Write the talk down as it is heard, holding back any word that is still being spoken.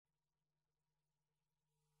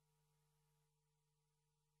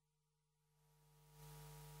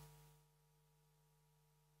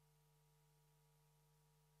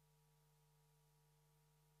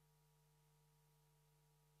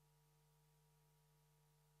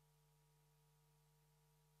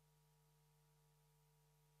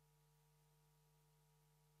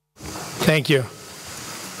Thank you.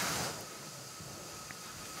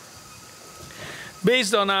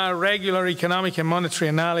 Based on our regular economic and monetary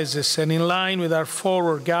analysis and in line with our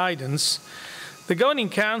forward guidance, the Governing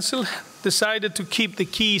Council decided to keep the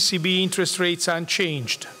key ECB interest rates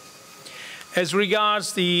unchanged. As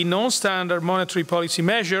regards the non-standard monetary policy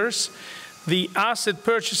measures, the asset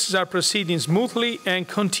purchases are proceeding smoothly and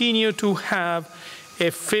continue to have a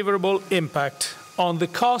favorable impact on the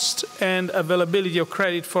cost and availability of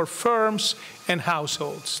credit for firms and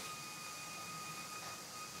households.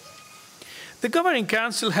 The Governing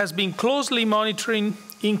Council has been closely monitoring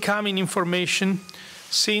incoming information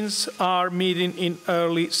since our meeting in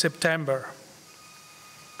early September.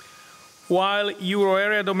 While euro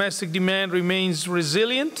area domestic demand remains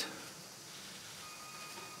resilient,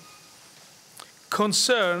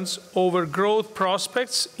 concerns over growth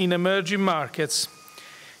prospects in emerging markets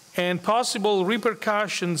and possible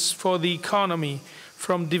repercussions for the economy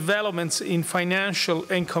from developments in financial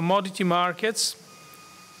and commodity markets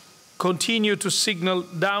continue to signal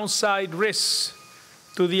downside risks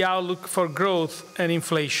to the outlook for growth and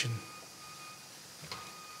inflation.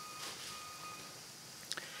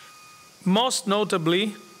 Most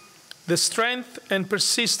notably, the strength and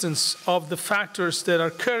persistence of the factors that are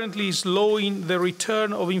currently slowing the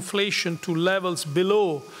return of inflation to levels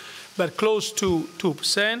below but close to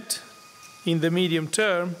 2% in the medium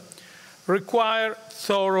term require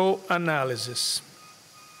thorough analysis.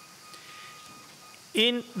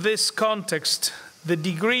 In this context, the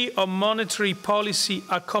degree of monetary policy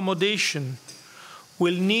accommodation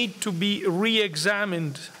will need to be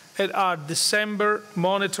re-examined at our December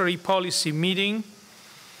monetary policy meeting,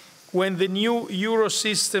 when the new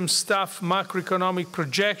Eurosystem staff macroeconomic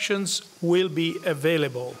projections will be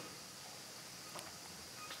available.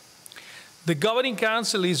 The Governing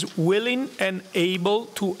Council is willing and able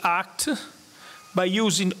to act by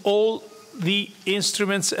using all the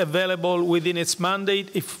instruments available within its mandate,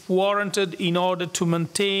 if warranted, in order to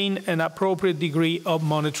maintain an appropriate degree of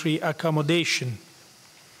monetary accommodation.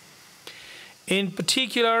 In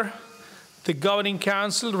particular, the Governing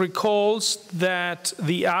Council recalls that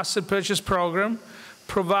the asset purchase program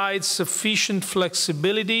provides sufficient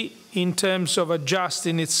flexibility in terms of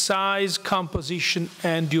adjusting its size, composition,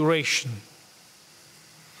 and duration.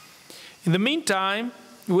 In the meantime,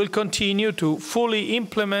 we will continue to fully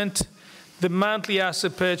implement the monthly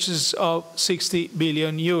asset purchases of 60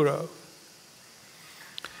 billion euro.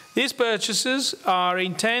 These purchases are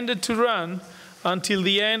intended to run until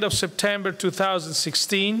the end of September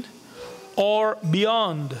 2016 or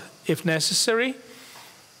beyond if necessary,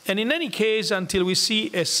 and in any case until we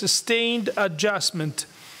see a sustained adjustment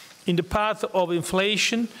in the path of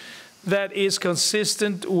inflation that is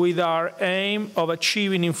consistent with our aim of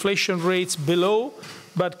achieving inflation rates below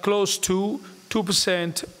but close to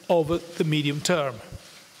 2% over the medium term.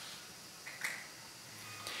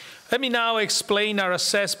 Let me now explain our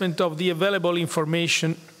assessment of the available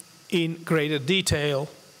information in greater detail,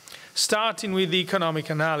 starting with the economic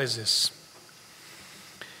analysis.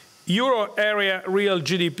 Euro area real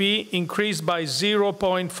GDP increased by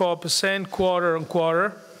 0.4% quarter on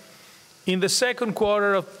quarter in the second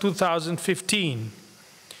quarter of 2015,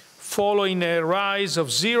 following a rise of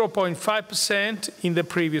 0.5% in the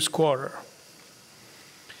previous quarter.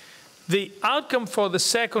 The outcome for the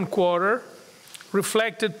second quarter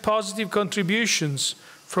reflected positive contributions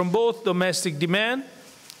from both domestic demand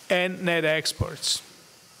and net exports.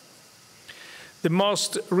 The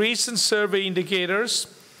most recent survey indicators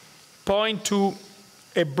point to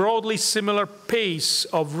a broadly similar pace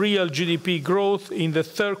of real GDP growth in the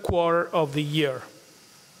third quarter of the year.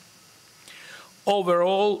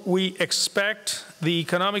 Overall, we expect the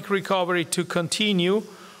economic recovery to continue,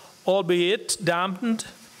 albeit dampened,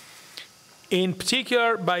 in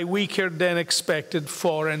particular by weaker than expected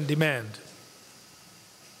foreign demand.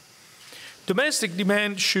 Domestic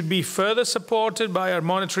demand should be further supported by our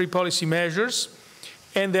monetary policy measures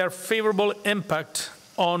and their favorable impact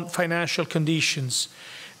on financial conditions,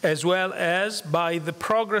 as well as by the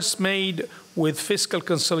progress made with fiscal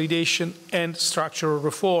consolidation and structural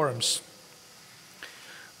reforms.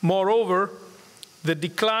 Moreover, the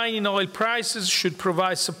decline in oil prices should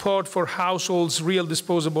provide support for households' real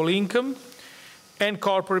disposable income and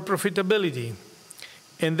corporate profitability,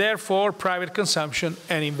 and therefore private consumption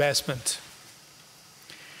and investment.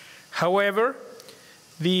 However,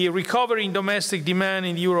 the recovery in domestic demand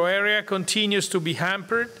in the euro area continues to be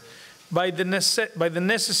hampered by the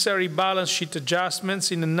necessary balance sheet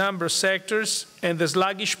adjustments in a number of sectors and the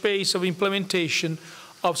sluggish pace of implementation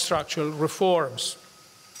of structural reforms.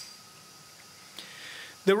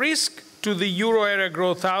 The risk to the euro area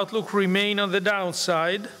growth outlook remain on the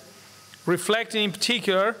downside, reflecting in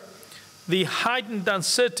particular the heightened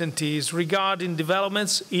uncertainties regarding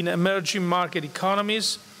developments in emerging market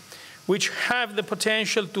economies, which have the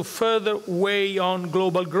potential to further weigh on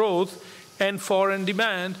global growth and foreign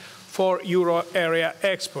demand for euro area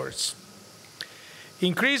exports.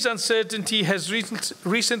 Increased uncertainty has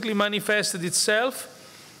recently manifested itself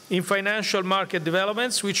in financial market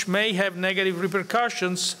developments, which may have negative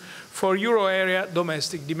repercussions for euro area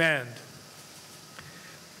domestic demand.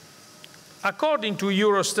 According to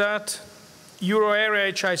Eurostat, euro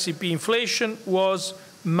area HICP inflation was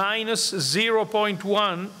minus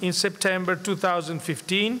 0.1 in September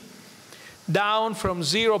 2015, down from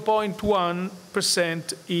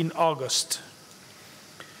 0.1% in August.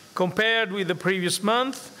 Compared with the previous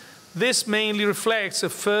month, this mainly reflects a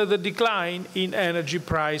further decline in energy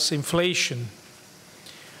price inflation.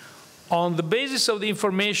 On the basis of the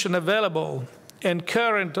information available and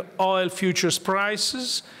current oil futures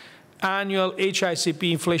prices, annual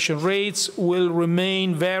HICP inflation rates will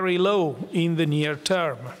remain very low in the near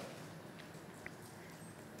term.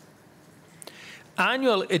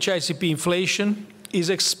 Annual HICP inflation is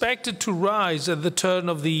expected to rise at the turn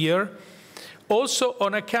of the year, also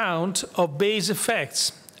on account of base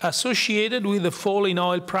effects associated with the fall in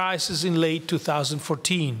oil prices in late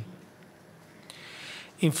 2014.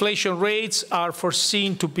 Inflation rates are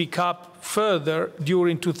foreseen to pick up further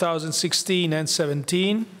during 2016 and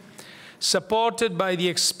 17, supported by the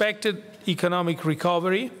expected economic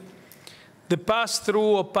recovery, the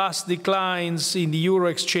pass-through of past declines in the euro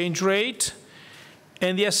exchange rate,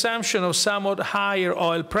 and the assumption of somewhat higher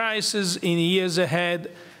oil prices in the years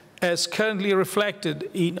ahead as currently reflected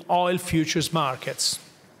in oil futures markets.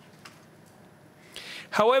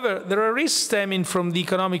 However, there are risks stemming from the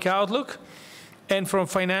economic outlook and from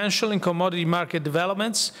financial and commodity market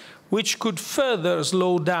developments, which could further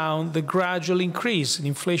slow down the gradual increase in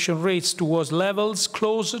inflation rates towards levels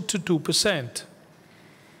closer to 2%.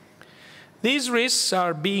 These risks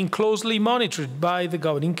are being closely monitored by the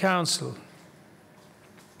Governing Council.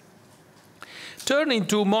 Turning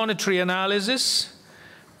to monetary analysis,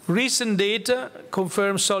 recent data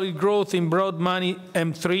confirms solid growth in broad money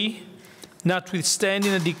M3,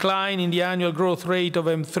 notwithstanding a decline in the annual growth rate of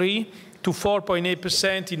M3 to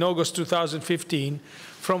 4.8% in August 2015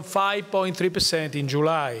 from 5.3% in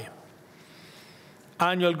July.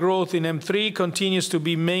 Annual growth in M3 continues to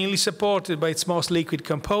be mainly supported by its most liquid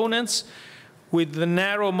components, with the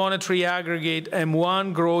narrow monetary aggregate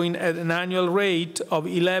M1 growing at an annual rate of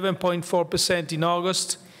 11.4% in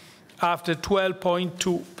August after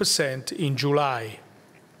 12.2% in July.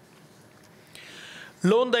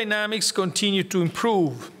 Loan dynamics continue to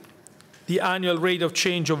improve. The annual rate of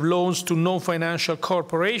change of loans to non-financial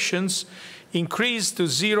corporations increased to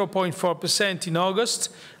 0.4% in August,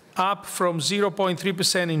 up from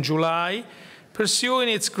 0.3% in July, pursuing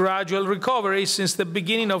its gradual recovery since the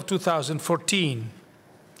beginning of 2014.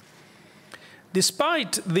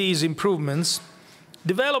 Despite these improvements,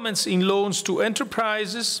 developments in loans to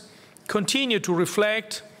enterprises continue to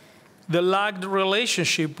reflect the lagged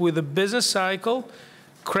relationship with the business cycle,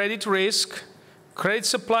 credit risk, credit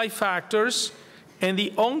supply factors, and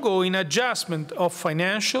the ongoing adjustment of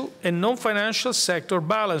financial and non-financial sector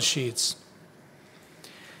balance sheets.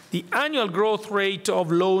 The annual growth rate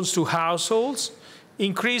of loans to households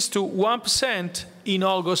increased to 1% in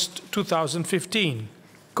August 2015,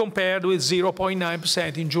 compared with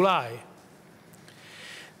 0.9% in July.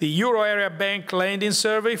 The Euro Area Bank Lending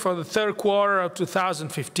Survey for the third quarter of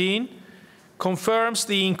 2015 confirms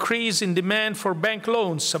the increase in demand for bank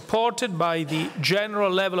loans supported by the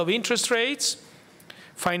general level of interest rates,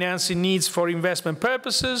 financing needs for investment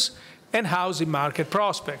purposes, and housing market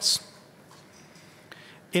prospects.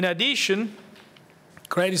 In addition,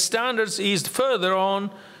 credit standards eased further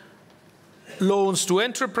on loans to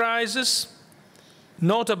enterprises,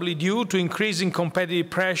 notably due to increasing competitive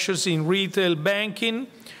pressures in retail banking,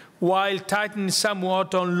 while tightening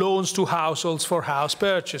somewhat on loans to households for house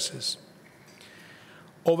purchases.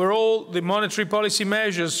 Overall, the monetary policy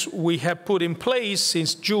measures we have put in place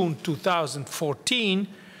since June 2014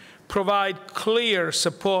 provide clear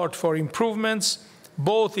support for improvements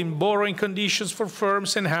both in borrowing conditions for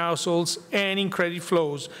firms and households and in credit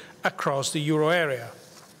flows across the euro area.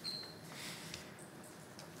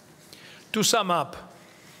 To sum up,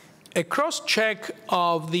 a cross-check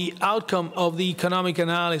of the outcome of the economic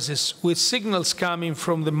analysis with signals coming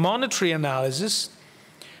from the monetary analysis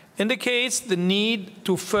indicates the need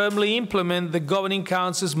to firmly implement the Governing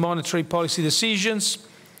Council's monetary policy decisions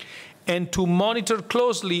and to monitor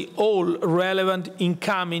closely all relevant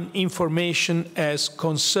incoming information as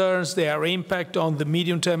concerns their impact on the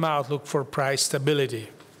medium-term outlook for price stability.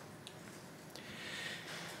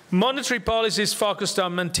 Monetary policy is focused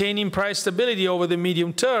on maintaining price stability over the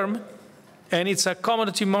medium term, and its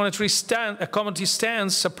accommodative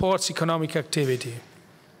stance supports economic activity.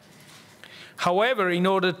 However, in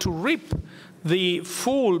order to reap the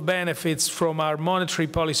full benefits from our monetary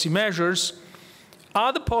policy measures,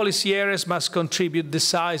 other policy areas must contribute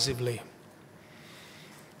decisively.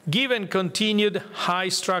 Given continued high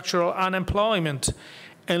structural unemployment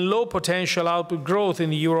and low potential output growth in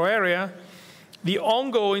the euro area, the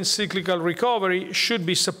ongoing cyclical recovery should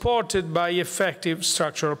be supported by effective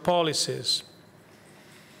structural policies.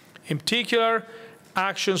 In particular,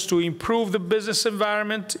 actions to improve the business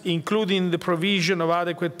environment, including the provision of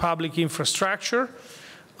adequate public infrastructure,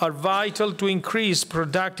 are vital to increase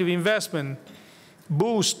productive investment,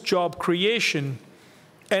 boost job creation,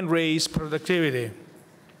 and raise productivity.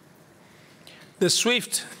 The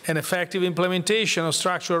swift and effective implementation of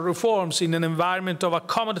structural reforms in an environment of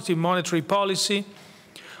accommodative monetary policy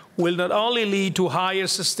will not only lead to higher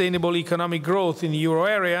sustainable economic growth in the euro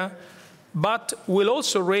area, but will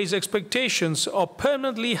also raise expectations of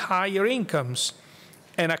permanently higher incomes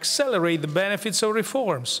and accelerate the benefits of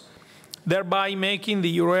reforms, thereby making the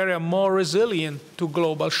euro area more resilient to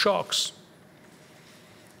global shocks.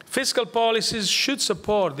 Fiscal policies should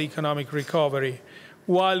support the economic recovery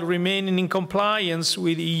while remaining in compliance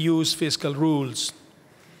with the EU's fiscal rules.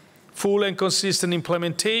 Full and consistent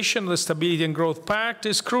implementation of the Stability and Growth Pact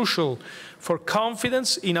is crucial for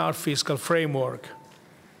confidence in our fiscal framework.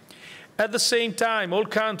 At the same time, all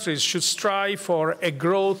countries should strive for a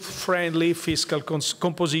growth-friendly fiscal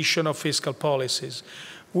composition of fiscal policies.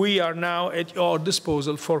 We are now at your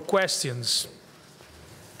disposal for questions.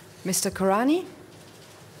 Mr. Karani?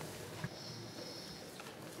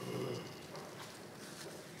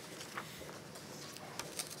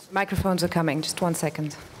 Microphones are coming. Just 1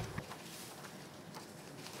 second.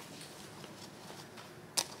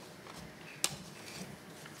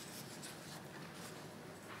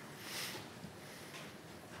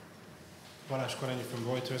 Balázs Koranyi from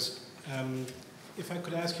Reuters. If I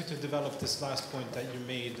could ask you to develop this last point that you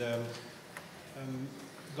made.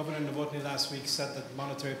 Governor Novotny last week said that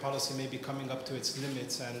monetary policy may be coming up to its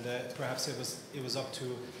limits, and perhaps it was up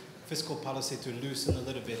to fiscal policy to loosen a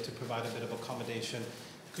little bit to provide a bit of accommodation.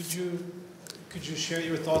 Could you share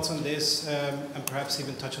your thoughts on this and perhaps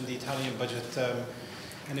even touch on the Italian budget?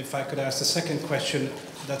 And if I could ask the second question,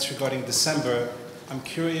 that's regarding December. I'm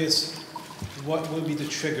curious, what will be the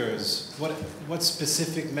triggers? What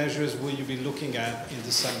specific measures will you be looking at in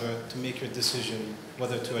December to make your decision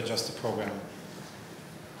whether to adjust the program?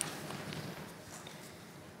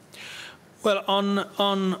 Well,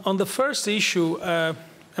 on the first issue,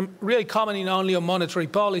 I'm really commenting only on monetary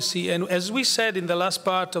policy. And as we said in the last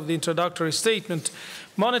part of the introductory statement,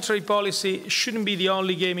 monetary policy shouldn't be the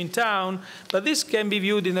only game in town, but this can be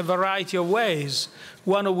viewed in a variety of ways,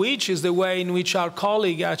 one of which is the way in which our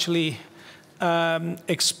colleague actually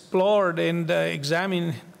explored and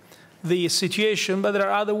examined the situation. But there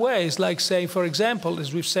are other ways, like saying, for example,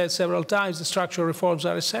 as we've said several times, the structural reforms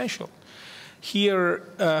are essential. Here,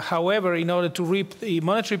 however, in order to reap, the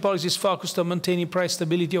monetary policy is focused on maintaining price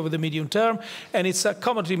stability over the medium term, and its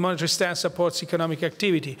accommodative monetary stance supports economic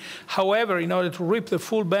activity. However, in order to reap the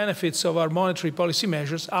full benefits of our monetary policy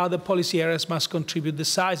measures, other policy areas must contribute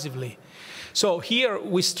decisively. So here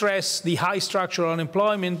we stress the high structural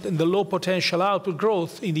unemployment and the low potential output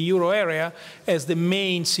growth in the euro area as the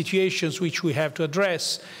main situations which we have to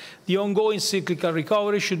address. The ongoing cyclical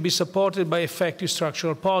recovery should be supported by effective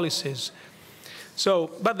structural policies.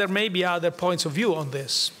 But there may be other points of view on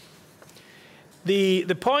this.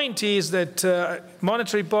 The point is that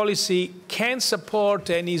monetary policy can support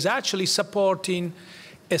and is actually supporting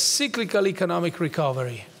a cyclical economic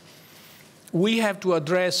recovery. We have to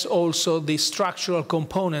address also the structural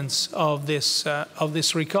components of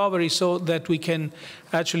this recovery so that we can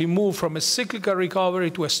actually move from a cyclical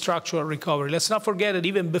recovery to a structural recovery. Let's not forget that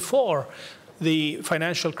even before the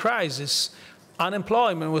financial crisis,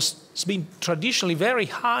 unemployment has been traditionally very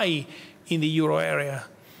high in the euro area,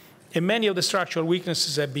 and many of the structural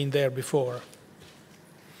weaknesses have been there before.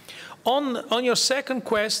 On your second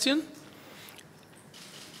question,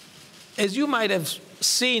 as you might have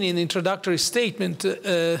seen in the introductory statement,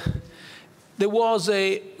 there was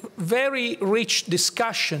a very rich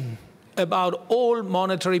discussion about all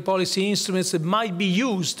monetary policy instruments that might be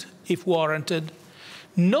used if warranted.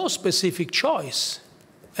 No specific choice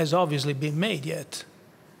has obviously been made yet.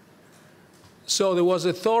 So there was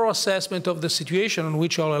a thorough assessment of the situation on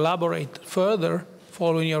which I'll elaborate further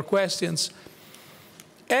following your questions.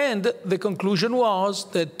 And the conclusion was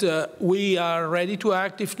that we are ready to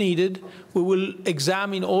act if needed. We will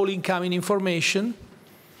examine all incoming information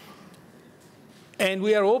And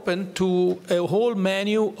we are open to a whole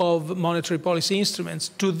menu of monetary policy instruments.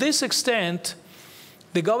 To this extent,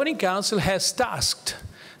 the Governing Council has tasked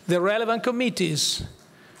the relevant committees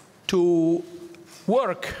to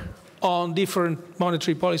work on different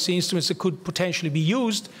monetary policy instruments that could potentially be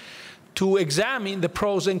used to examine the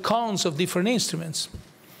pros and cons of different instruments.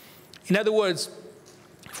 In other words,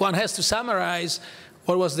 if one has to summarize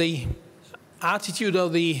what was the attitude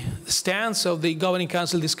of the stance of the Governing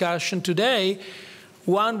Council discussion today,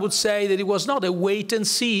 one would say that it was not a wait and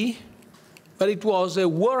see, but it was a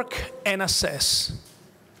work and assess.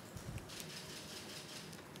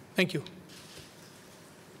 Thank you.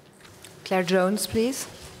 Claire Jones, please.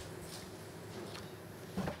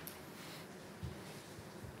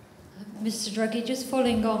 Mr. Draghi, just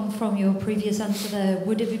following on from your previous answer there,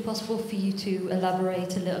 would it be possible for you to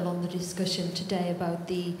elaborate a little on the discussion today about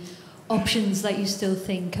the options that you still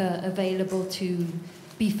think are available to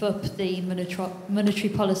beef up the monetary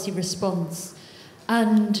policy response?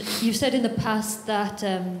 And you've said in the past that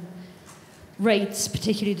rates,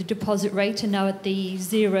 particularly the deposit rate, are now at the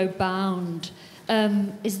zero bound.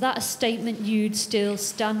 Is that a statement you'd still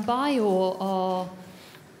stand by, or are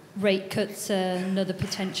rate cuts another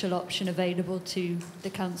potential option available to the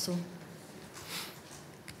Council?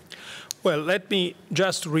 Well, let me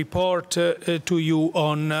just report to you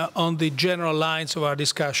on the general lines of our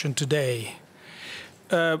discussion today.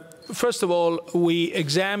 First of all, we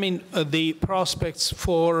examined the prospects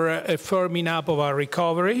for a firming up of our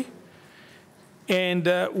recovery, and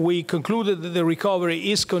we concluded that the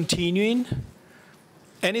recovery is continuing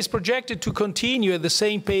and is projected to continue at the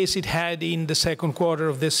same pace it had in the second quarter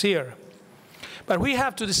of this year. But we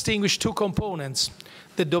have to distinguish two components: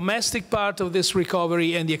 the domestic part of this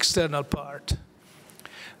recovery and the external part.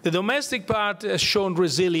 The domestic part has shown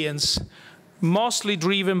resilience, mostly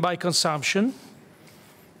driven by consumption,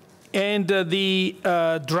 and the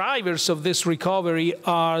drivers of this recovery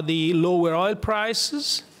are the lower oil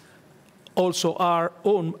prices, also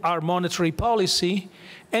our monetary policy,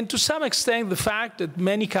 and to some extent the fact that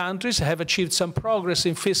many countries have achieved some progress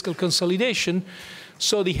in fiscal consolidation,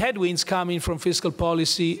 so the headwinds coming from fiscal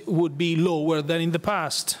policy would be lower than in the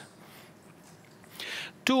past.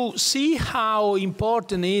 To see how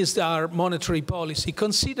important is our monetary policy,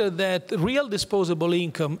 consider that real disposable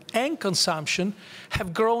income and consumption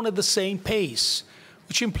have grown at the same pace,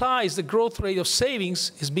 which implies the growth rate of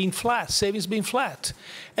savings is being flat, savings being flat.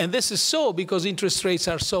 And this is so because interest rates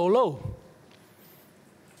are so low.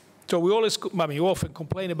 So we often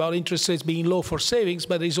complain about interest rates being low for savings,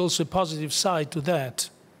 but there is also a positive side to that.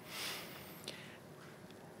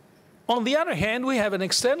 On the other hand, we have an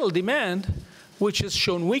external demand which has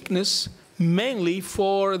shown weakness, mainly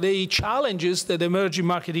for the challenges that emerging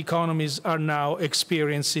market economies are now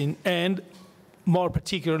experiencing, and more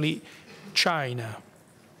particularly China.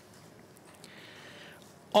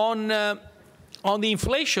 On the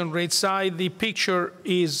inflation rate side, the picture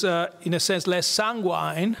is, in a sense, less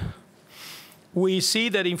sanguine. We see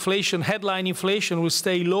that inflation, headline inflation, will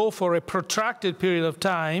stay low for a protracted period of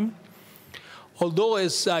time, although,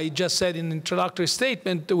 as I just said in the introductory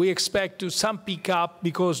statement, we expect some pick up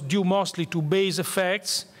because due mostly to base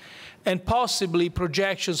effects and possibly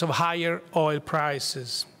projections of higher oil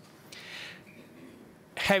prices.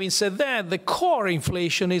 Having said that, the core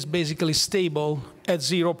inflation is basically stable at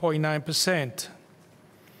 0.9%.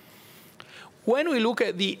 When we look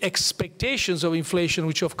at the expectations of inflation,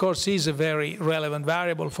 which of course is a very relevant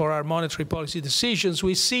variable for our monetary policy decisions,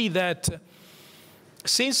 we see that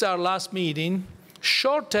since our last meeting,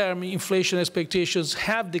 short-term inflation expectations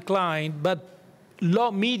have declined, but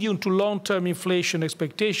medium to long-term inflation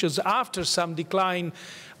expectations, after some decline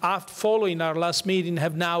following our last meeting,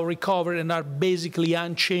 have now recovered and are basically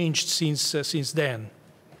unchanged since then.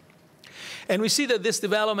 And we see that this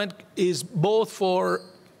development is both for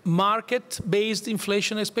market-based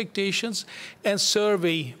inflation expectations and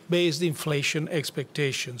survey-based inflation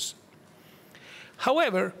expectations.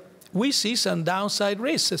 However, we see some downside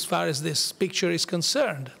risks as far as this picture is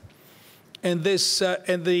concerned. And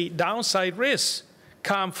the downside risks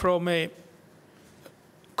come from a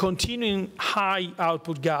continuing high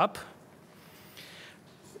output gap,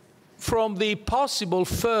 from the possible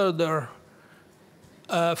further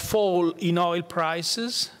fall in oil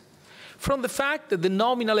prices, from the fact that the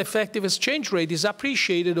nominal effective exchange rate is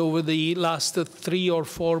appreciated over the last 3 or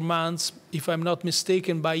 4 months, if I'm not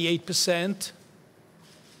mistaken, by 8%.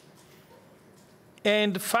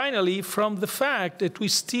 And finally, from the fact that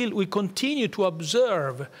we continue to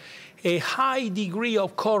observe a high degree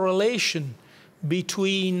of correlation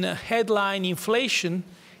between headline inflation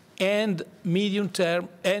and medium-term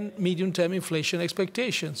inflation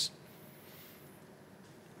expectations.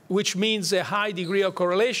 which means a high degree of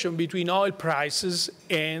correlation between oil prices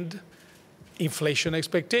and inflation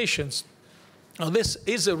expectations. Now, this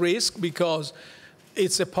is a risk because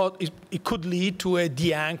it could lead to a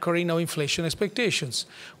de-anchoring of inflation expectations.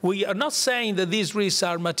 We are not saying that these risks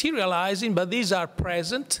are materializing, but these are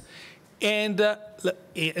present. And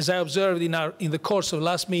as I observed in the course of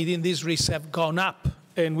last meeting, these risks have gone up,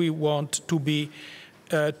 and we want to be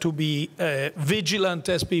vigilant,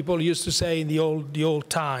 as people used to say in the old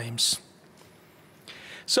times.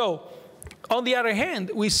 So, on the other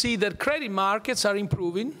hand, we see that credit markets are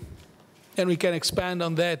improving, and we can expand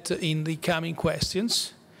on that in the coming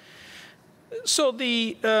questions. So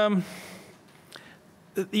the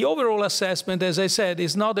overall assessment, as I said,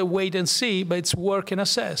 is not a wait and see, but it's work and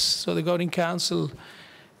assess. So the Governing Council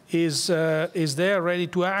is there ready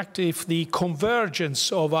to act if the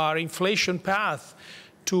convergence of our inflation path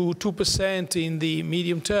to 2% in the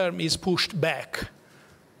medium term is pushed back.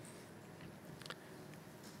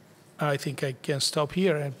 I think I can stop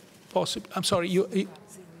here. And I'm sorry.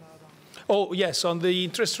 Oh, yes, on the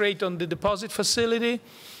interest rate on the deposit facility.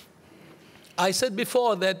 I said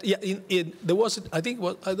before that there was, I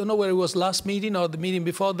don't know whether it was last meeting or the meeting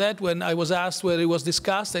before that, when I was asked whether it was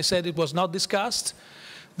discussed. I said it was not discussed.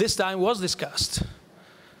 This time was discussed.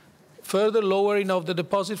 Further lowering of the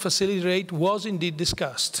deposit facility rate was indeed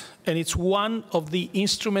discussed. And it's one of the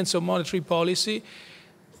instruments of monetary policy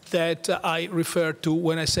that I referred to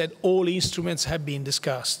when I said all instruments have been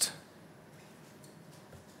discussed.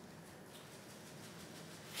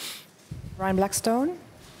 Brian Blackstone.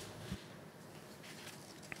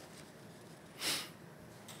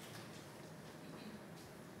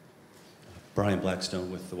 Brian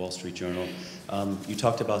Blackstone with the Wall Street Journal. You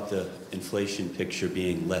talked about the inflation picture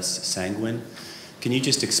being less sanguine. Can you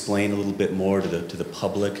just explain a little bit more to the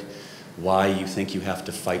public why you think you have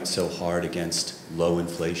to fight so hard against low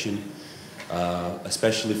inflation,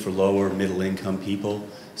 especially for lower middle income people?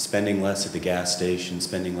 Spending less at the gas station,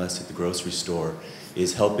 spending less at the grocery store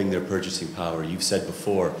is helping their purchasing power. You've said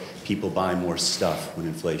before, people buy more stuff when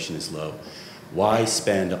inflation is low. Why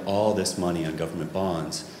spend all this money on government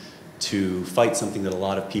bonds to fight something that a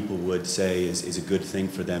lot of people would say is a good thing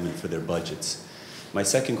for them and for their budgets? My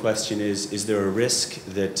second question is there a risk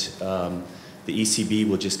that the ECB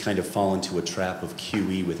will just kind of fall into a trap of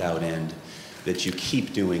QE without end, that you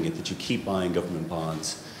keep doing it, that you keep buying government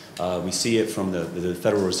bonds? We see it from the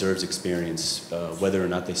Federal Reserve's experience, whether or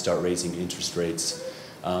not they start raising interest rates.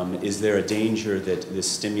 Is there a danger that this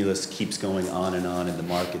stimulus keeps going on and the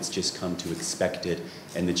markets just come to expect it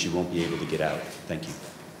and that you won't be able to get out? Thank you.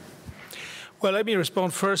 Well, let me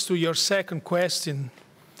respond first to your second question.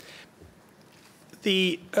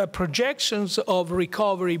 The projections of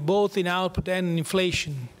recovery, both in output and in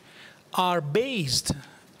inflation, are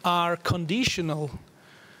conditional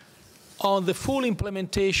on the full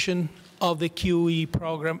implementation of the QE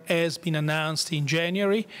program as been announced in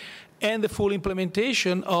January, and the full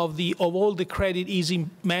implementation of all the credit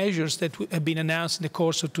easing measures that have been announced in the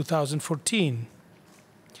course of 2014.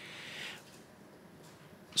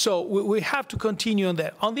 So we have to continue on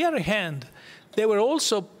that. On the other hand, they were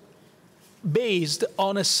also based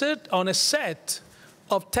on a set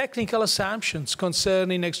of technical assumptions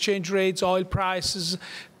concerning exchange rates, oil prices,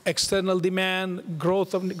 external demand,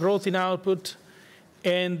 growth in output,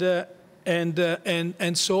 and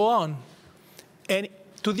so on. And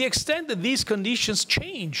to the extent that these conditions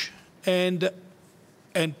change and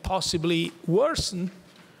possibly worsen,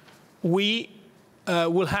 we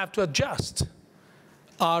will have to adjust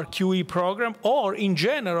our QE program or, in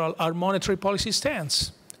general, our monetary policy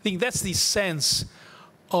stance. I think that's the sense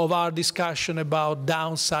of our discussion about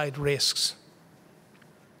downside risks.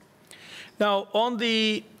 Now, on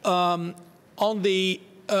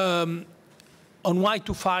why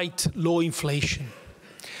to fight low inflation,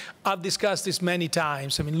 I've discussed this many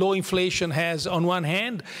times. I mean, low inflation has, on one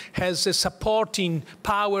hand, has a supporting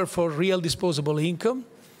power for real disposable income.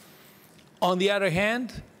 On the other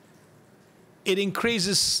hand, it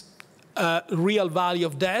increases real value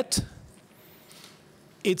of debt.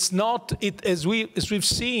 It's not, as we've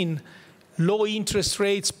seen, low interest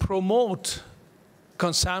rates promote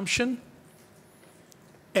consumption,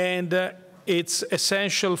 and it's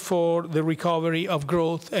essential for the recovery of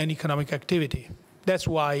growth and economic activity. That's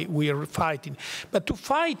why we are fighting. But to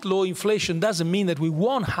fight low inflation doesn't mean that we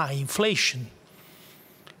want high inflation.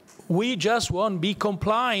 We just want to be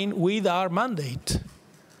complying with our mandate,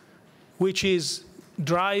 which is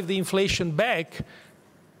drive the inflation back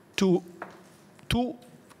to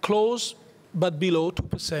close but below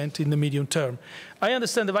 2% in the medium term. I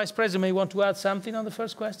understand the Vice President may want to add something on the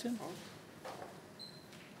first question.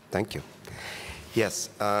 Thank you. Yes,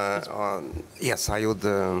 yes, I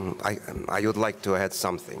would like to add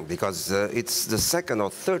something, because it's the second or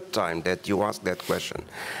third time that you asked that question,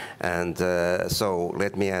 and so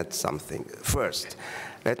let me add something. First,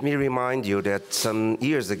 let me remind you that some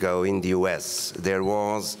years ago in the US, there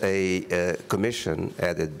was a commission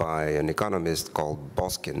headed by an economist called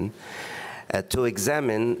Boskin to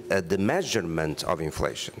examine the measurement of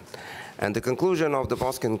inflation. And the conclusion of the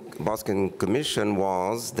Boskin Commission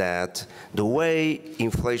was that the way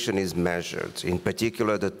inflation is measured, in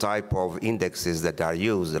particular the type of indexes that are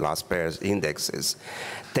used, the last pairs indexes,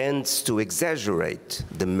 tends to exaggerate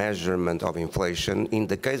the measurement of inflation in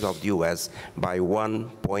the case of the US by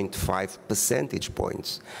 1.5 percentage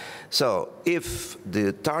points. So if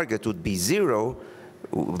the target would be 0,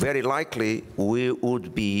 very likely we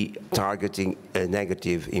would be targeting a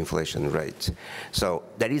negative inflation rate. So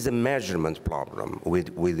there is a measurement problem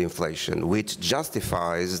with inflation, which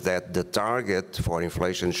justifies that the target for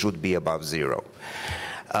inflation should be above 0.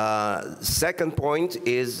 Second point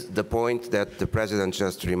is the point that the President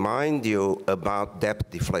just reminded you about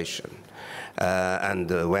debt deflation.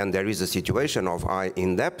 When there is a situation of high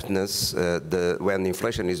indebtedness, when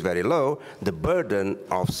inflation is very low, the burden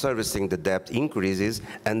of servicing the debt increases,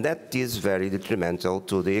 and that is very detrimental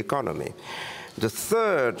to the economy. The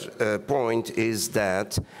third point is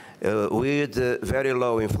that with very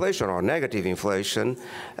low inflation or negative inflation,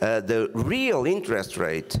 the real interest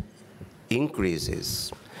rate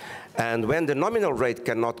increases. And when the nominal rate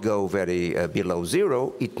cannot go very below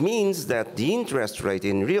 0, it means that the interest rate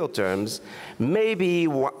in real terms may be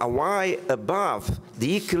way above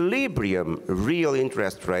the equilibrium real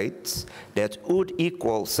interest rates that would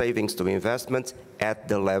equal savings to investments at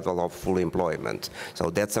the level of full employment.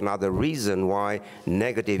 So that's another reason why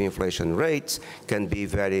negative inflation rates can be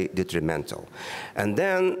very detrimental. And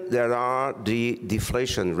then there are the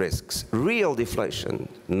deflation risks. Real deflation,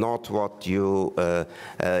 not what you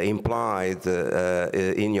implied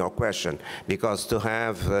in your question, because to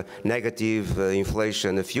have negative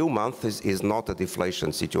inflation a few months is not a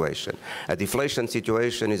deflation situation. A deflation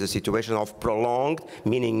situation is a situation of prolonged,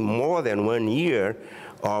 meaning more than 1 year,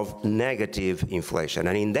 of negative inflation.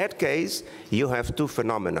 And in that case, you have two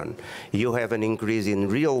phenomena. You have an increase in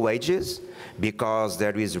real wages because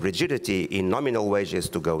there is rigidity in nominal wages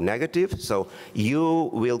to go negative, so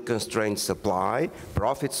you will constrain supply,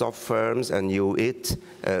 profits of firms, and you hit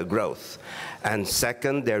growth. And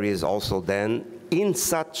second, there is also then, in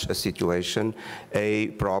such a situation, a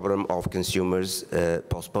problem of consumers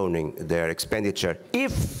postponing their expenditure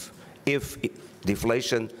if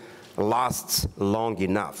deflation lasts long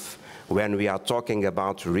enough, when we are talking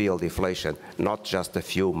about real deflation, not just a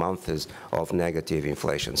few months of negative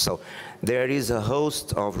inflation. So there is a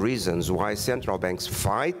host of reasons why central banks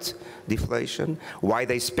fight deflation, why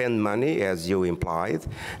they spend money, as you implied.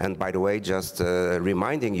 And by the way, just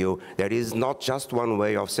reminding you, there is not just one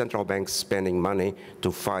way of central banks spending money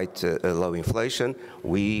to fight low inflation.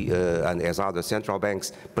 We, and as other central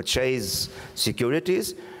banks, purchase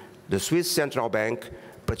securities. The Swiss central bank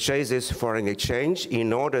purchases foreign exchange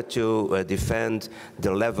in order to defend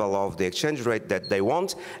the level of the exchange rate that they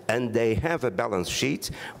want, and they have a balance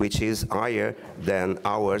sheet which is higher than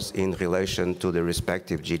ours in relation to the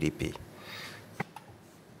respective GDP.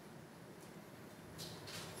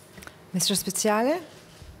 Mr. Speziale?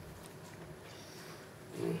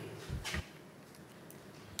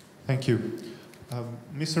 Thank you.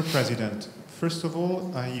 Mr. President, first of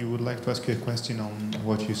all, I would like to ask you a question on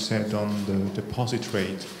what you said on the deposit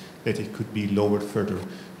rate, that it could be lowered further.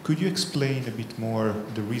 Could you explain a bit more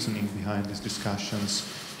the reasoning behind these discussions,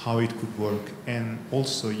 how it could work? And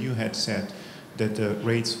also, you had said that the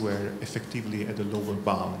rates were effectively at a lower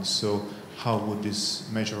bound. So how would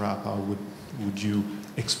this measure up? How would you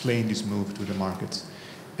explain this move to the markets?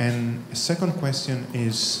 And a second question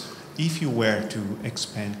is, if you were to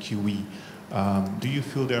expand QE, do you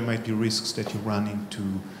feel there might be risks that you run into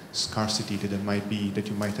scarcity, that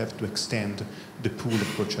you might have to extend the pool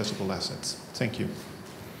of purchasable assets? Thank you.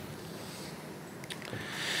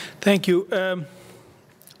 Thank you.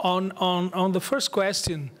 On the first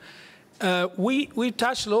question, we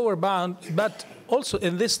touched lower bound, but also,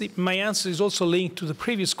 and my answer is also linked to the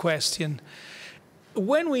previous question.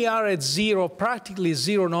 When we are at zero, practically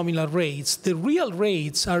zero nominal rates, the real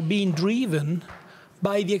rates are being driven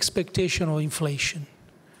by the expectation of inflation.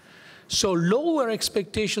 So lower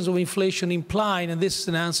expectations of inflation imply, and this is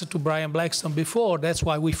an answer to Brian Blackstone before, that's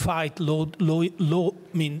why we fight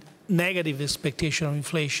negative expectation of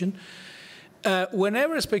inflation.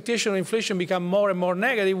 Whenever expectation of inflation become more and more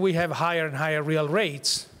negative, we have higher and higher real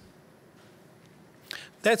rates.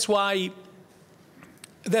 That's why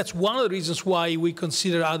That's one of the reasons why we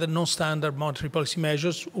consider other non-standard monetary policy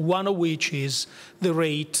measures, one of which is the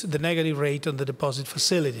rate, the negative rate on the deposit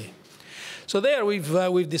facility. So there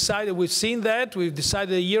we've decided, we've seen that, we've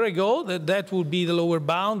decided a year ago that that would be the lower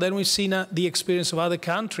bound, then we've seen the experience of other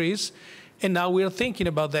countries, and now we're thinking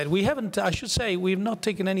about that. We haven't, I should say, we've not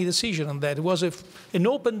taken any decision on that. It was an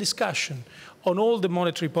open discussion on all the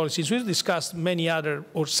monetary policies. We've discussed many other,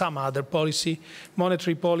 or some other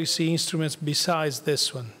monetary policy instruments besides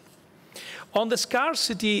this one. On the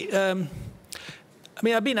scarcity, I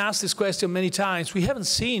mean, I've been asked this question many times. We haven't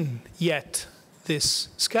seen yet this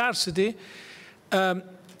scarcity.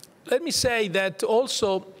 Let me say that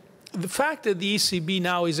also the fact that the ECB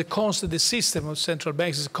now is a constant, the system of central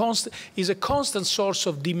banks is a constant source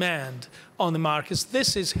of demand on the markets.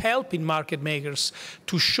 This is helping market makers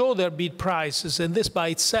to show their bid prices, and this by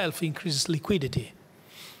itself increases liquidity.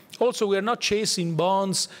 Also, we are not chasing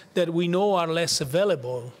bonds that we know are less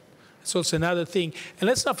available. It's also another thing. And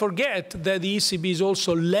let's not forget that the ECB is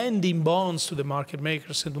also lending bonds to the market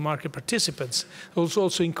makers and to market participants,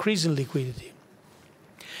 also increasing liquidity.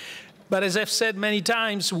 But as I've said many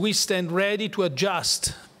times, we stand ready to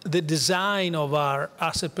adjust the design of our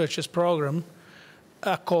asset purchase program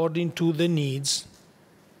according to the needs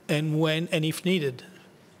and when and if needed.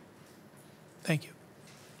 Thank you.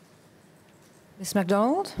 Ms.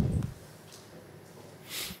 MacDonald?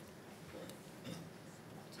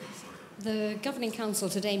 The Governing Council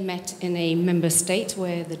today met in a member state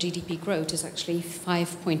where the GDP growth is actually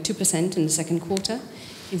 5.2% in the second quarter.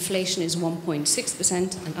 Inflation is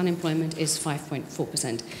 1.6% and unemployment is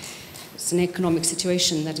 5.4%. It's an economic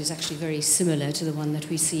situation that is actually very similar to the one that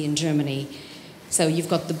we see in Germany. So you've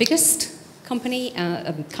got the biggest country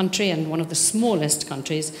and one of the smallest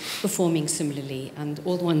countries performing similarly, and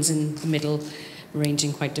all the ones in the middle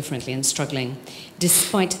ranging quite differently and struggling,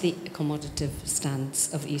 despite the accommodative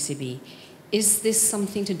stance of ECB. Is this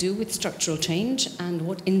something to do with structural change, and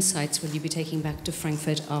what insights will you be taking back to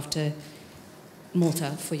Frankfurt after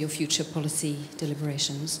Malta for your future policy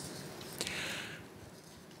deliberations?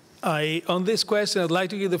 On this question, I'd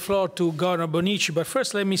like to give the floor to Governor Bonici, but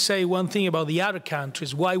first let me say one thing about the other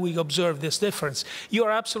countries, why we observe this difference. You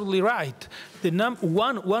are absolutely right.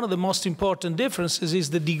 One of the most important differences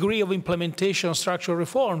is the degree of implementation of structural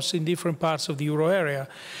reforms in different parts of the euro area.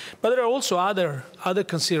 But there are also other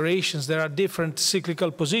considerations. There are different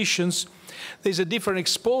cyclical positions. There's a different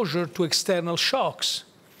exposure to external shocks.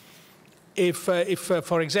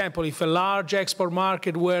 For example, if a large export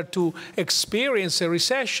market were to experience a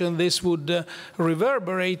recession, this would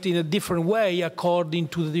reverberate in a different way according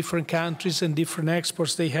to the different countries and different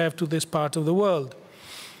exports they have to this part of the world.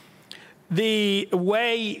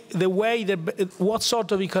 What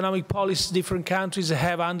sort of economic policies different countries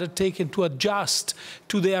have undertaken to adjust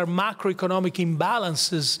to their macroeconomic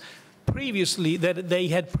imbalances previously that they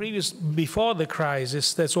had before the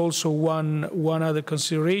crisis. That's also one other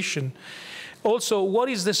consideration. Also, what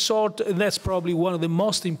is the sort, and that's probably one of the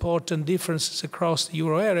most important differences across the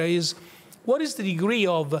euro area, is what is the degree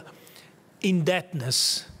of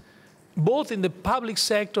indebtedness, both in the public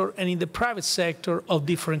sector and in the private sector of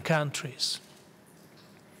different countries.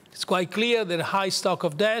 It's quite clear that a high stock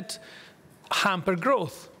of debt hamper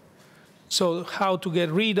growth. So how to get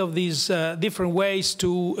rid of these different ways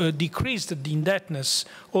to decrease the indebtedness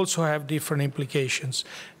also have different implications.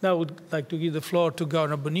 Now I would like to give the floor to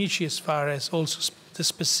Governor Bonici as far as also the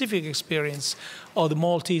specific experience of the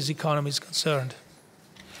Maltese economy is concerned.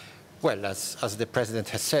 Well, as the President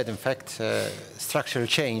has said, in fact, structural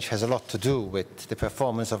change has a lot to do with the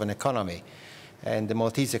performance of an economy. And the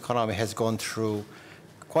Maltese economy has gone through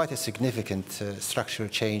quite a significant structural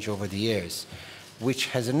change over the years, which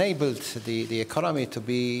has enabled the economy to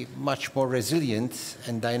be much more resilient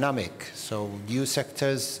and dynamic. So new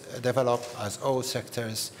sectors develop as old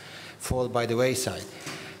sectors fall by the wayside.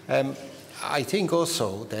 I think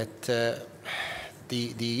also that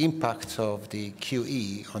the impact of the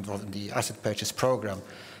QE on the asset purchase program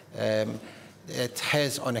it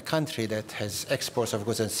has on a country that has exports of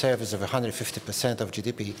goods and services of 150% of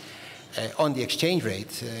GDP. On the exchange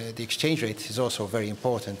rate is also very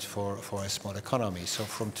important for a small economy. So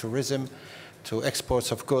from tourism to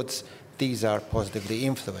exports of goods, these are positively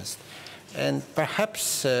influenced. And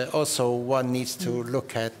perhaps also one needs to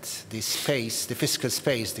look at the space, the fiscal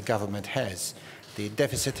space the government has. The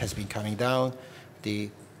deficit has been coming down. The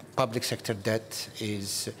public sector debt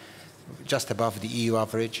is just above the EU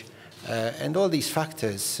average. And all these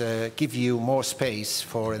factors give you more space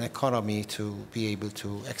for an economy to be able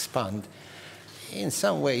to expand in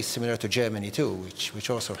some ways similar to Germany too, which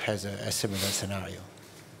also has a similar scenario.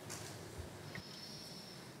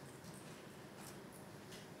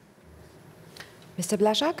 Mr.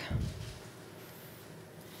 Blaszak?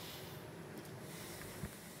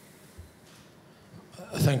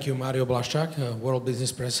 Thank you, Mario Blaszak, World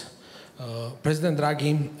Business Press. President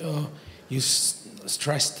Draghi, you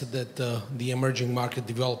stressed that the emerging market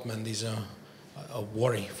development is a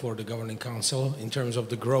worry for the Governing Council in terms of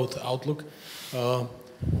the growth outlook. How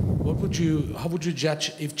would you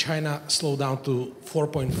judge if China slowed down to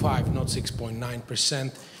 4.5, not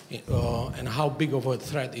 6.9%, and how big of a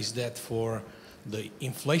threat is that for the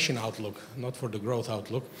inflation outlook, not for the growth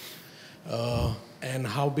outlook? And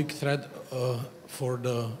how big threat for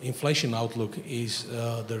the inflation outlook is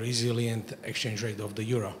the resilient exchange rate of the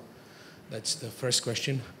euro? That's the first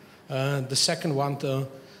question. The second one,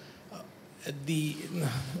 the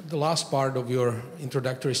last part of your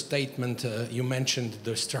introductory statement, you mentioned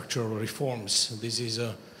the structural reforms. This is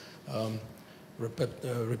a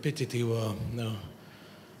repetitive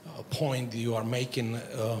point you are making.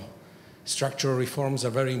 Structural reforms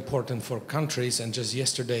are very important for countries, and just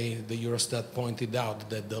yesterday the Eurostat pointed out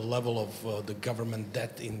that the level of the government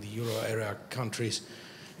debt in the euro area countries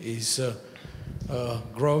is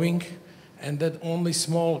growing, and that only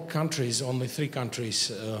small countries, only 3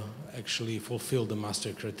 countries, actually fulfill the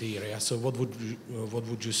master criteria. So what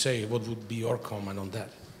would you say? What would be your comment on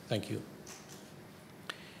that? Thank you.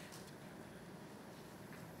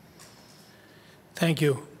 Thank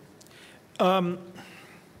you.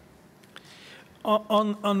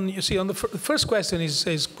 You see, on the first question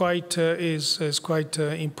is quite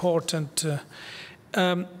important.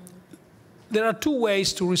 There are 2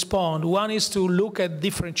 ways to respond. One is to look at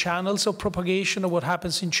different channels of propagation of what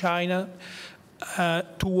happens in China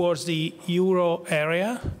towards the euro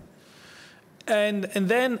area. And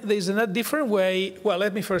then there's a different way. Well,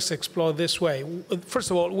 let me first explore this way. First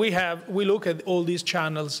of all, we look at all these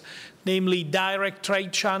channels, namely direct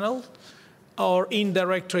trade channel or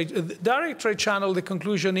indirect trade. Direct trade channel, the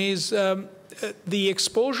conclusion is the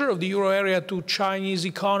exposure of the euro area to Chinese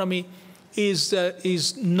economy is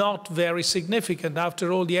not very significant.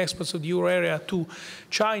 After all, the exports of the euro area to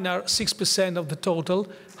China are 6% of the total.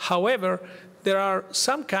 However, there are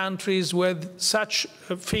some countries where such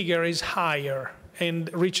a figure is higher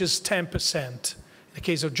and reaches 10%, in the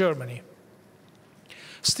case of Germany.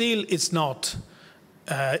 Still, it's not,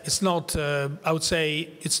 I would say,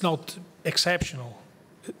 it's not exceptional.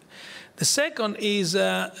 The second is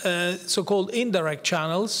so-called indirect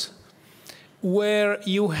channels, where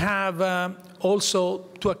you have also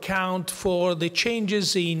to account for the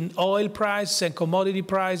changes in oil prices and commodity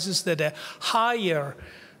prices that a higher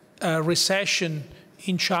recession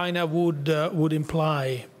in China would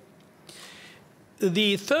imply.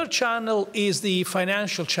 The third channel is the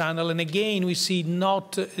financial channel, and again we see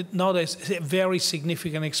not a very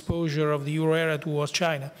significant exposure of the euro area towards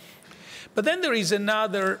China. But then there is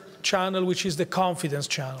another channel, which is the confidence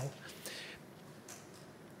channel.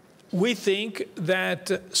 We think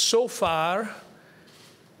that so far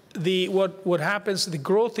what happens, the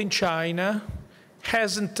growth in China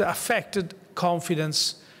hasn't affected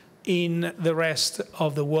confidence in the rest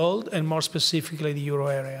of the world, and more specifically the euro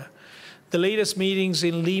area. The latest meetings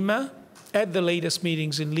in Lima,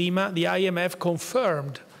 the IMF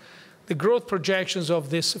confirmed the growth projections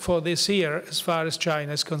for this year, as far as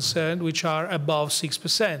China is concerned, which are above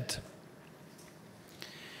 6%.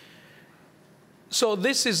 So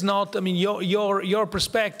this is not, I mean, your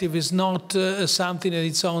perspective is not something that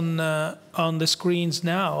is on the screens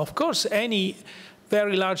now. Of course, any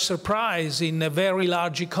very large surprise in a very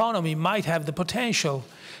large economy might have the potential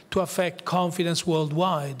to affect confidence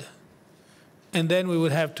worldwide. And then we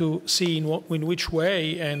would have to see in which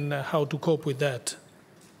way and how to cope with that.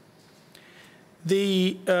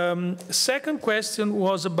 The second question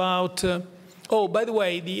was about, oh, by the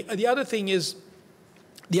way, the other thing is,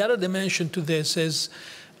 the other dimension to this is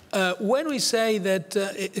when we say that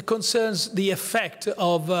it concerns the effect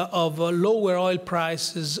of lower oil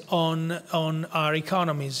prices on our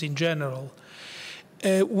economies in general.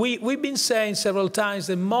 We've been saying several times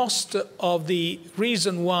that most of the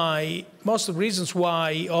reasons why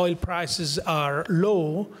oil prices are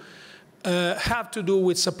low have to do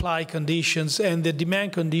with supply conditions, and the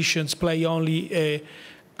demand conditions play only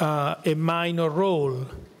a minor role.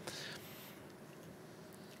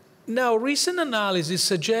 Now, recent analysis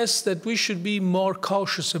suggests that we should be more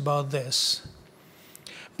cautious about this,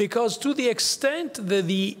 because to the extent that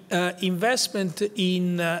the investment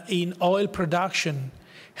in oil production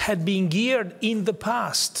had been geared in the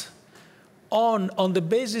past on the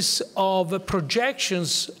basis of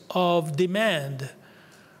projections of demand,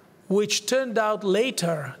 which turned out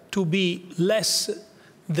later to be less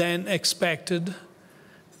than expected,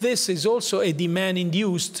 this is also a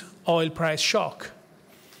demand-induced oil price shock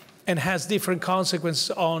and has different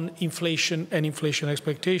consequences on inflation and inflation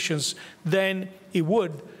expectations than it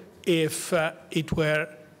would if it were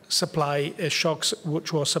supply shocks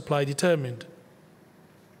which was supply determined.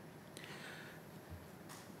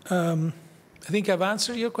 I think I've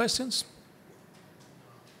answered your questions.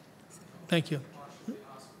 Thank you.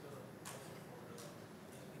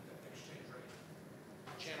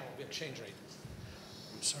 Exchange rate.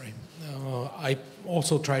 I'm sorry. I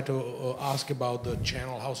also tried to ask about the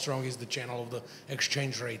channel. How strong is the channel of the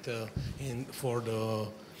exchange rate for the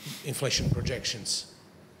inflation projections,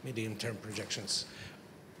 medium-term projections?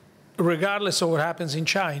 Regardless of what happens in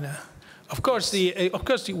China. Of course,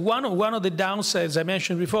 one of the downsides I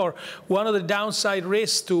mentioned before, one of the downside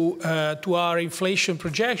risks to our inflation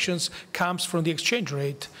projections comes from the exchange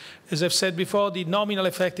rate. As I've said before, the nominal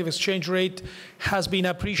effective exchange rate has been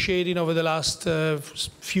appreciating over the last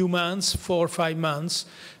few months, 4 or 5 months,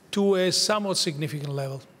 to a somewhat significant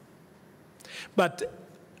level. But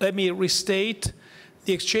let me restate,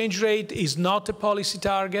 the exchange rate is not a policy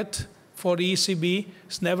target for the ECB.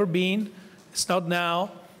 It's never been. It's not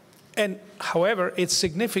now. And however, it's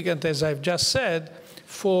significant, as I've just said,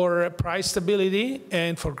 for price stability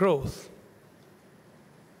and for growth.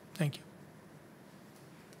 Thank you.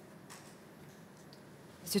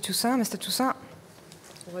 Mr. Toussaint,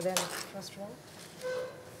 over there in the first row.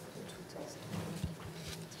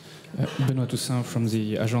 Benoît Toussaint from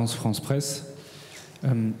the Agence France Presse.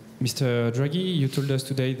 Mr. Draghi, you told us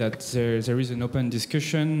today that there is an open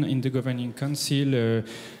discussion in the Governing Council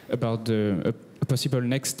about a possible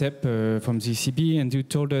next step from the ECB, and you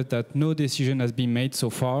told us that no decision has been made so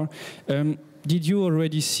far. Did you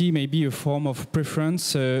already see maybe a form of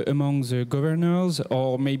preference among the governors,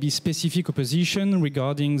 or maybe specific opposition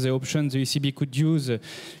regarding the options the ECB could use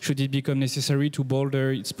should it become necessary to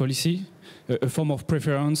bolster its policy? A form of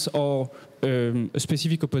preference or a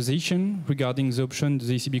specific opposition regarding the option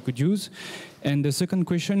the ECB could use? And the second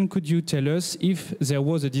question, could you tell us if there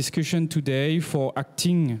was a discussion today for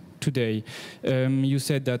acting today? You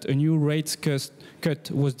said that a new rates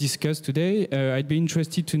cut was discussed today. I'd be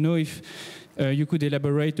interested to know if you could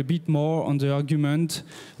elaborate a bit more on the argument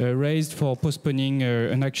raised for postponing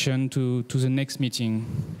an action to the next meeting.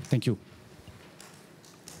 Thank you.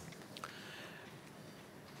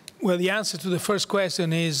 Well, the answer to the first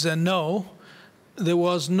question is no. There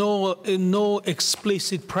was no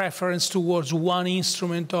explicit preference towards one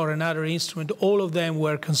instrument or another instrument. All of them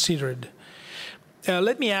were considered.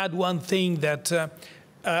 Let me add one thing that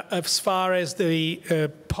as far as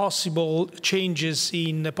the possible changes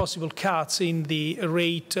in possible cuts in the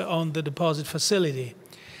rate on the deposit facility.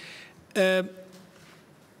 The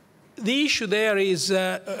issue there is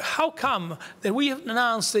how come that we have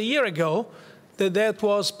announced a year ago that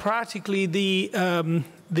was practically the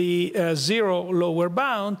zero lower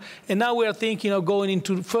bound, and now we are thinking of going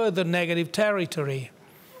into further negative territory.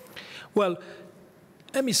 Well,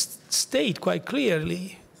 let me state quite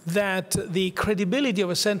clearly that the credibility of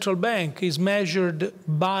a central bank is measured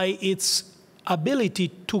by its ability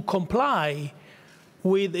to comply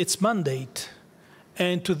with its mandate.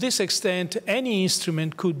 And to this extent, any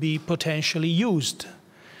instrument could be potentially used.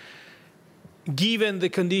 Given the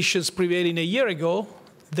conditions prevailing a year ago,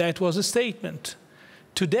 that was a statement.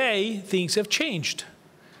 Today, things have changed.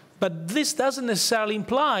 But this doesn't necessarily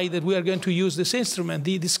imply that we are going to use this instrument.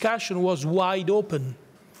 The discussion was wide open.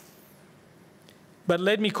 But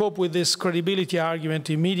let me cope with this credibility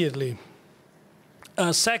argument immediately.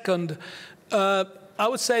 Second, I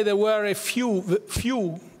would say there were a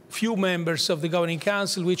few members of the Governing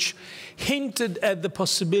Council which hinted at the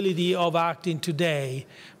possibility of acting today,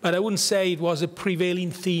 but I wouldn't say it was a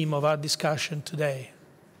prevailing theme of our discussion today.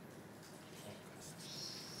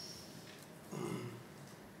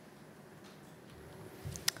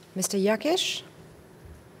 Mr. Jakish?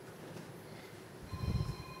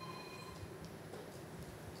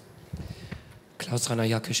 Klaus Rainer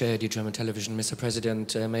Jakisch, the German television. Mr.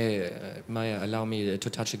 President, may allow me to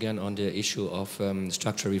touch again on the issue of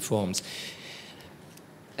structural reforms.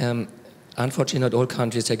 Unfortunately, not all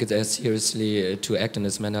countries take it as seriously to act in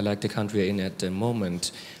this manner like the country we're in at the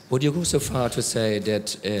moment. Would you go so far to say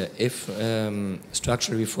that if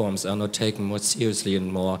structural reforms are not taken more seriously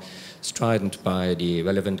and more strident by the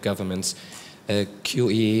relevant governments,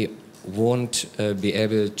 QE won't be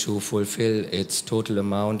able to fulfill its total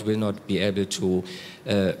amount, will not be able to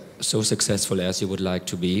so successful as you would like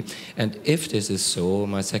to be? And if this is so,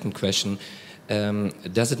 my second question,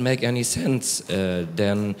 does it make any sense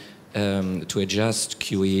then to adjust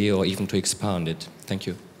QE or even to expand it? Thank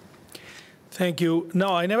you. Thank you. No,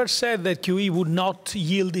 I never said that QE would not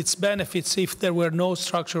yield its benefits if there were no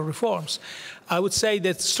structural reforms. I would say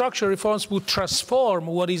that structural reforms would transform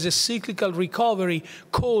what is a cyclical recovery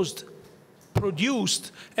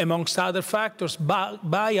produced, amongst other factors,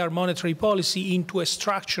 by our monetary policy into a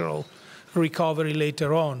structural recovery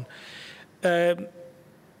later on.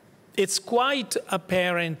 It's quite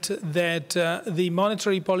apparent that the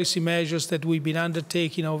monetary policy measures that we've been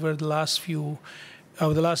undertaking over the last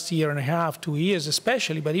year and a half, 2 years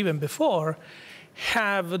especially, but even before,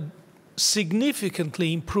 have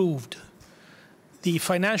significantly improved the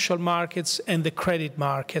financial markets and the credit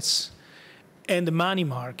markets and the money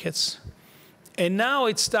markets. And now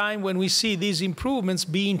it's time when we see these improvements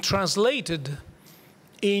being translated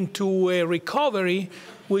into a recovery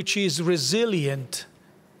which is resilient,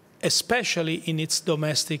 especially in its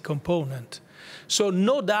domestic component. So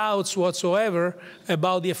no doubts whatsoever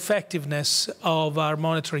about the effectiveness of our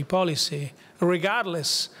monetary policy,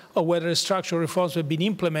 regardless of whether structural reforms have been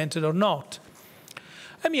implemented or not.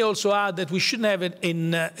 Let me also add that we shouldn't have a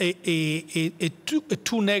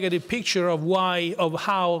too negative picture of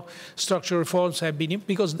how structural reforms have been,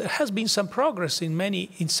 because there has been some progress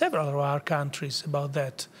in several of our countries about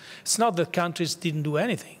that. It's not that countries didn't do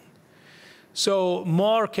anything. So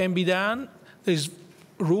more can be done. There's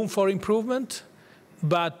room for improvement,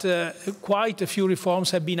 but quite a few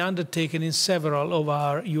reforms have been undertaken in several of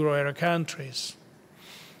our euro area countries.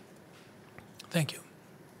 Thank you.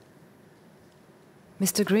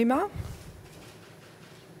 Mr. Grima?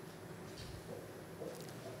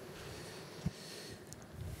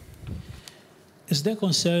 Is there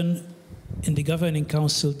concern in the Governing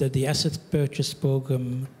Council that the asset purchase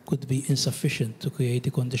program could be insufficient to create the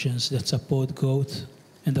conditions that support growth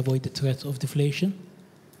and avoid the threat of deflation?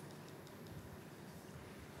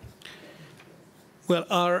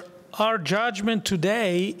 Well, our judgment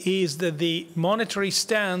today is that the monetary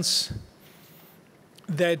stance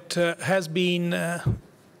that has been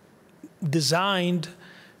designed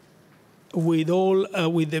with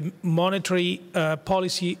the monetary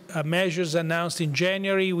policy measures announced in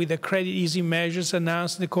January, with the credit easing measures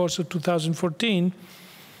announced in the course of 2014,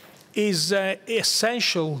 is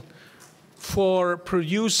essential for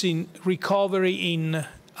producing recovery in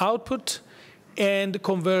output and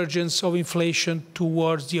convergence of inflation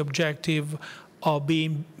towards the objective of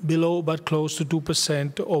being below but close to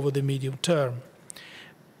 2% over the medium term.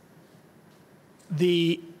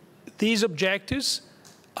 These objectives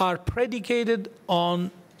are predicated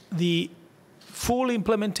on the full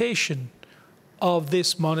implementation of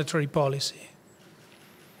this monetary policy.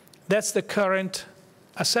 That's the current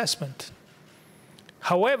assessment.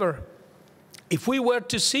 However, if we were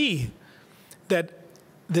to see that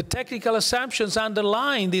the technical assumptions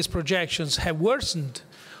underlying these projections have worsened,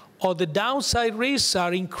 or the downside risks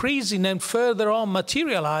are increasing and further on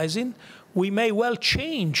materializing, we may well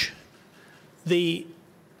change the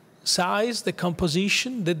size, the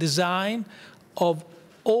composition, the design of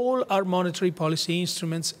all our monetary policy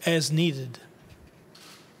instruments as needed.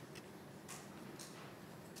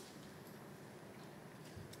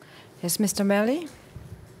 Yes, Mr. Merli?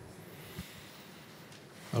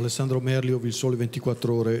 Alessandro Merli of Il Sole 24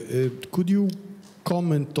 Ore. Could you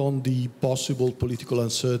comment on the possible political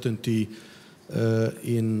uncertainty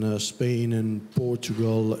in Spain and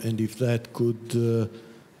Portugal, and if that could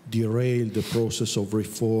derail the process of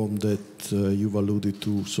reform that you've alluded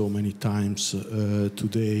to so many times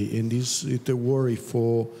today? And is it a worry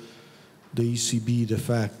for the ECB, the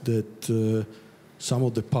fact that some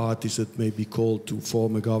of the parties that may be called to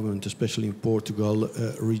form a government, especially in Portugal,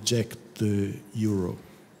 reject the euro?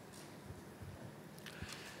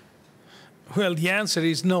 Well, the answer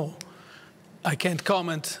is no. I can't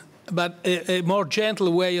comment. But a more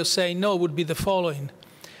gentle way of saying no would be the following.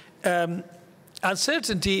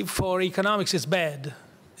 Uncertainty for economics is bad.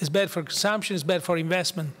 It's bad for consumption, it's bad for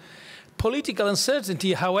investment. Political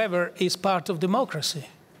uncertainty, however, is part of democracy.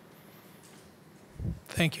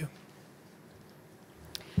 Thank you.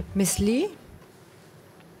 Ms. Lee?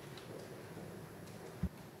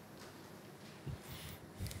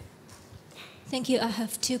 Thank you. I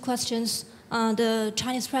have two questions. The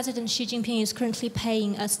Chinese President Xi Jinping is currently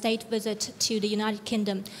paying a state visit to the United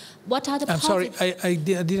Kingdom. What are the I'm sorry, I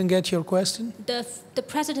didn't get your question. The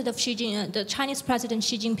President of the Chinese President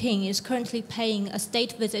Xi Jinping is currently paying a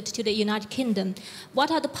state visit to the United Kingdom.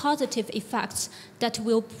 What are the positive effects that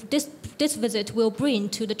this visit will bring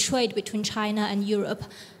to the trade between China and Europe?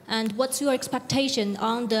 And what's your expectation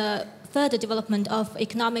on the further development of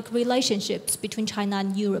economic relationships between China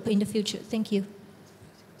and Europe in the future? Thank you.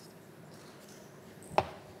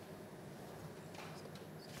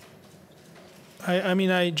 I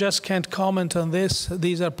mean, I just can't comment on this.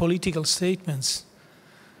 These are political statements.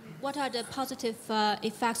 What are the positive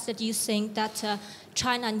effects that you think that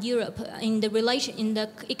China and Europe in the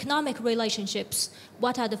economic relationships?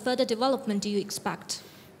 What are the further development do you expect?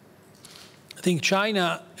 I think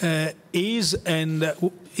China is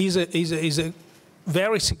a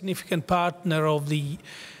very significant partner of the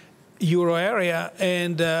euro area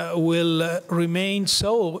and will remain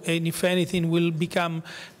so, and if anything, will become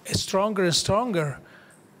a stronger and stronger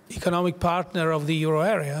economic partner of the euro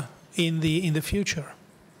area in the future.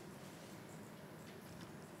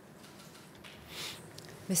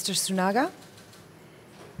 Mr. Sunaga.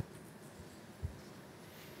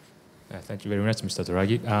 Thank you very much, Mr.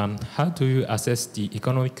 Draghi. How do you assess the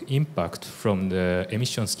economic impact from the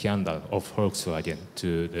emission scandal of Volkswagen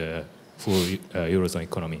to the full Eurozone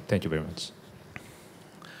economy? Thank you very much.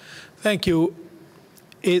 Thank you.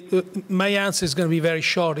 My answer is going to be very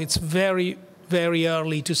short. It's very, very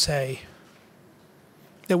early to say.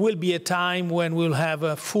 There will be a time when we'll have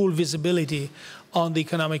a full visibility on the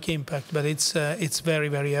economic impact, but it's very,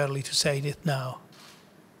 very early to say it now.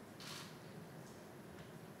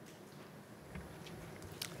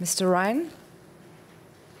 Mr. Ryan.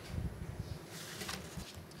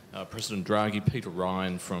 President Draghi, Peter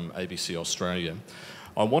Ryan from ABC Australia.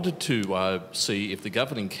 I wanted to see if the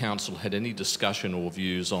Governing Council had any discussion or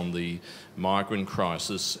views on the migrant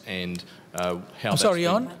crisis and how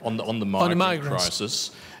on the migrant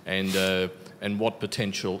crisis and what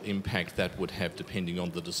potential impact that would have depending on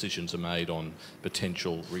the decisions are made on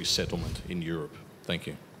potential resettlement in Europe. Thank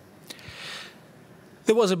you.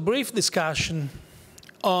 There was a brief discussion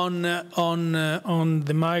on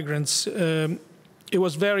the migrants. It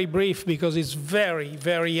was very brief because it's very,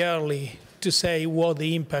 very early to say what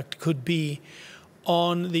the impact could be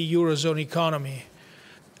on the Eurozone economy.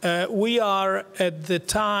 We are at the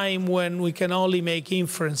time when we can only make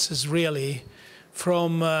inferences, really,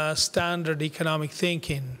 from standard economic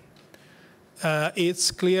thinking.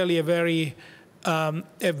 It's clearly a very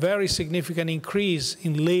significant increase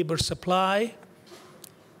in labor supply.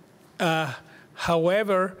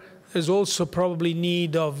 However, there's also probably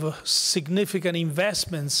need of significant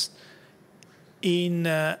investments in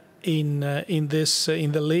this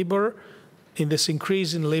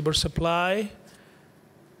increase in labor supply,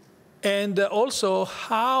 and also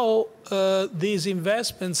how these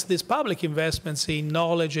investments, these public investments in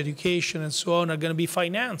knowledge, education, and so on, are going to be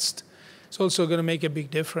financed. It's also going to make a big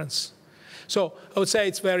difference. So I would say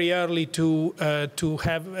it's very early to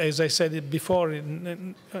have, as I said it before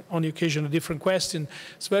on the occasion of a different question,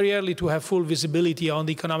 it's very early to have full visibility on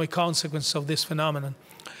the economic consequences of this phenomenon.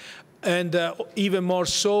 And even more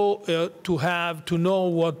so to know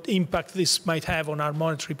what impact this might have on our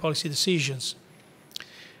monetary policy decisions.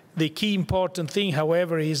 The key important thing,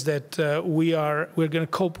 however, is that we're going to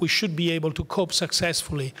cope, we should be able to cope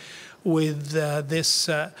successfully with this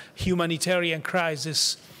humanitarian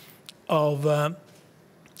crisis of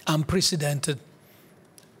unprecedented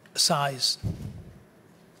size.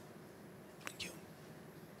 Thank you.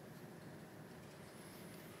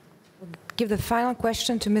 We'll give the final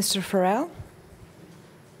question to Mr. Farrell.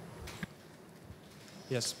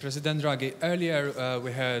 Yes, President Draghi, earlier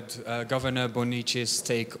we heard Governor Bonici's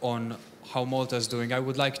take on how Malta is doing. I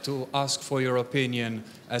would like to ask for your opinion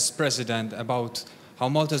as President about how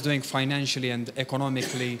Malta is doing financially and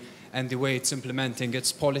economically and the way it's implementing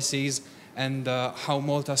its policies, and how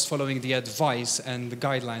Malta is following the advice and the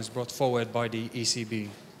guidelines brought forward by the ECB.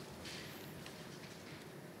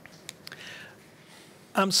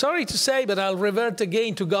 I'm sorry to say, but I'll revert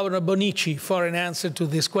again to Governor Bonici for an answer to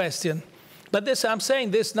this question. But I'm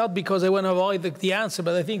saying this not because I want to avoid the answer,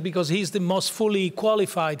 but I think because he's the most fully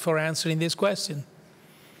qualified for answering this question.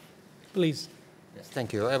 Please. Yes,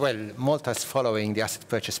 thank you. Well, Malta is following the asset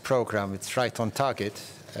purchase program. It's right on target.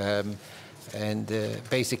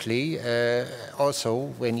 Basically, also,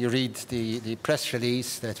 when you read the press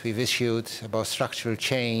release that we've issued about structural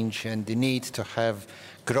change and the need to have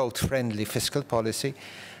growth-friendly fiscal policy,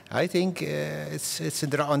 I think it's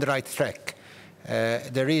on the right track.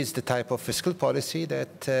 There is the type of fiscal policy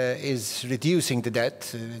that is reducing the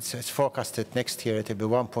debt. It's forecasted next year to be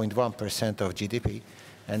 1.1% of GDP,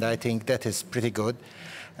 and I think that is pretty good.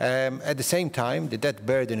 At the same time, the debt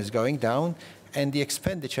burden is going down, and the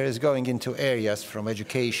expenditure is going into areas from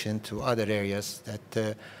education to other areas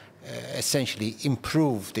that essentially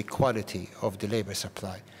improve the quality of the labor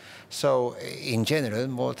supply. So in general,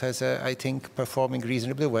 Malta is, I think, performing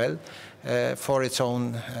reasonably well for its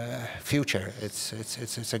own future.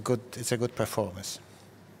 It's a good performance.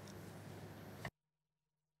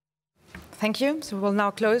 Thank you. So we'll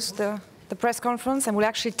now close the the press conference, and we'll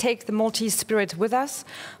actually take the Maltese spirit with us.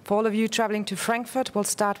 For all of you traveling to Frankfurt, we'll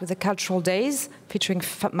start with the Cultural Days featuring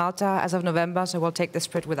Malta as of November, so we'll take the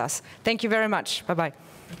spirit with us. Thank you very much. Bye-bye.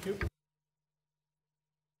 Thank you.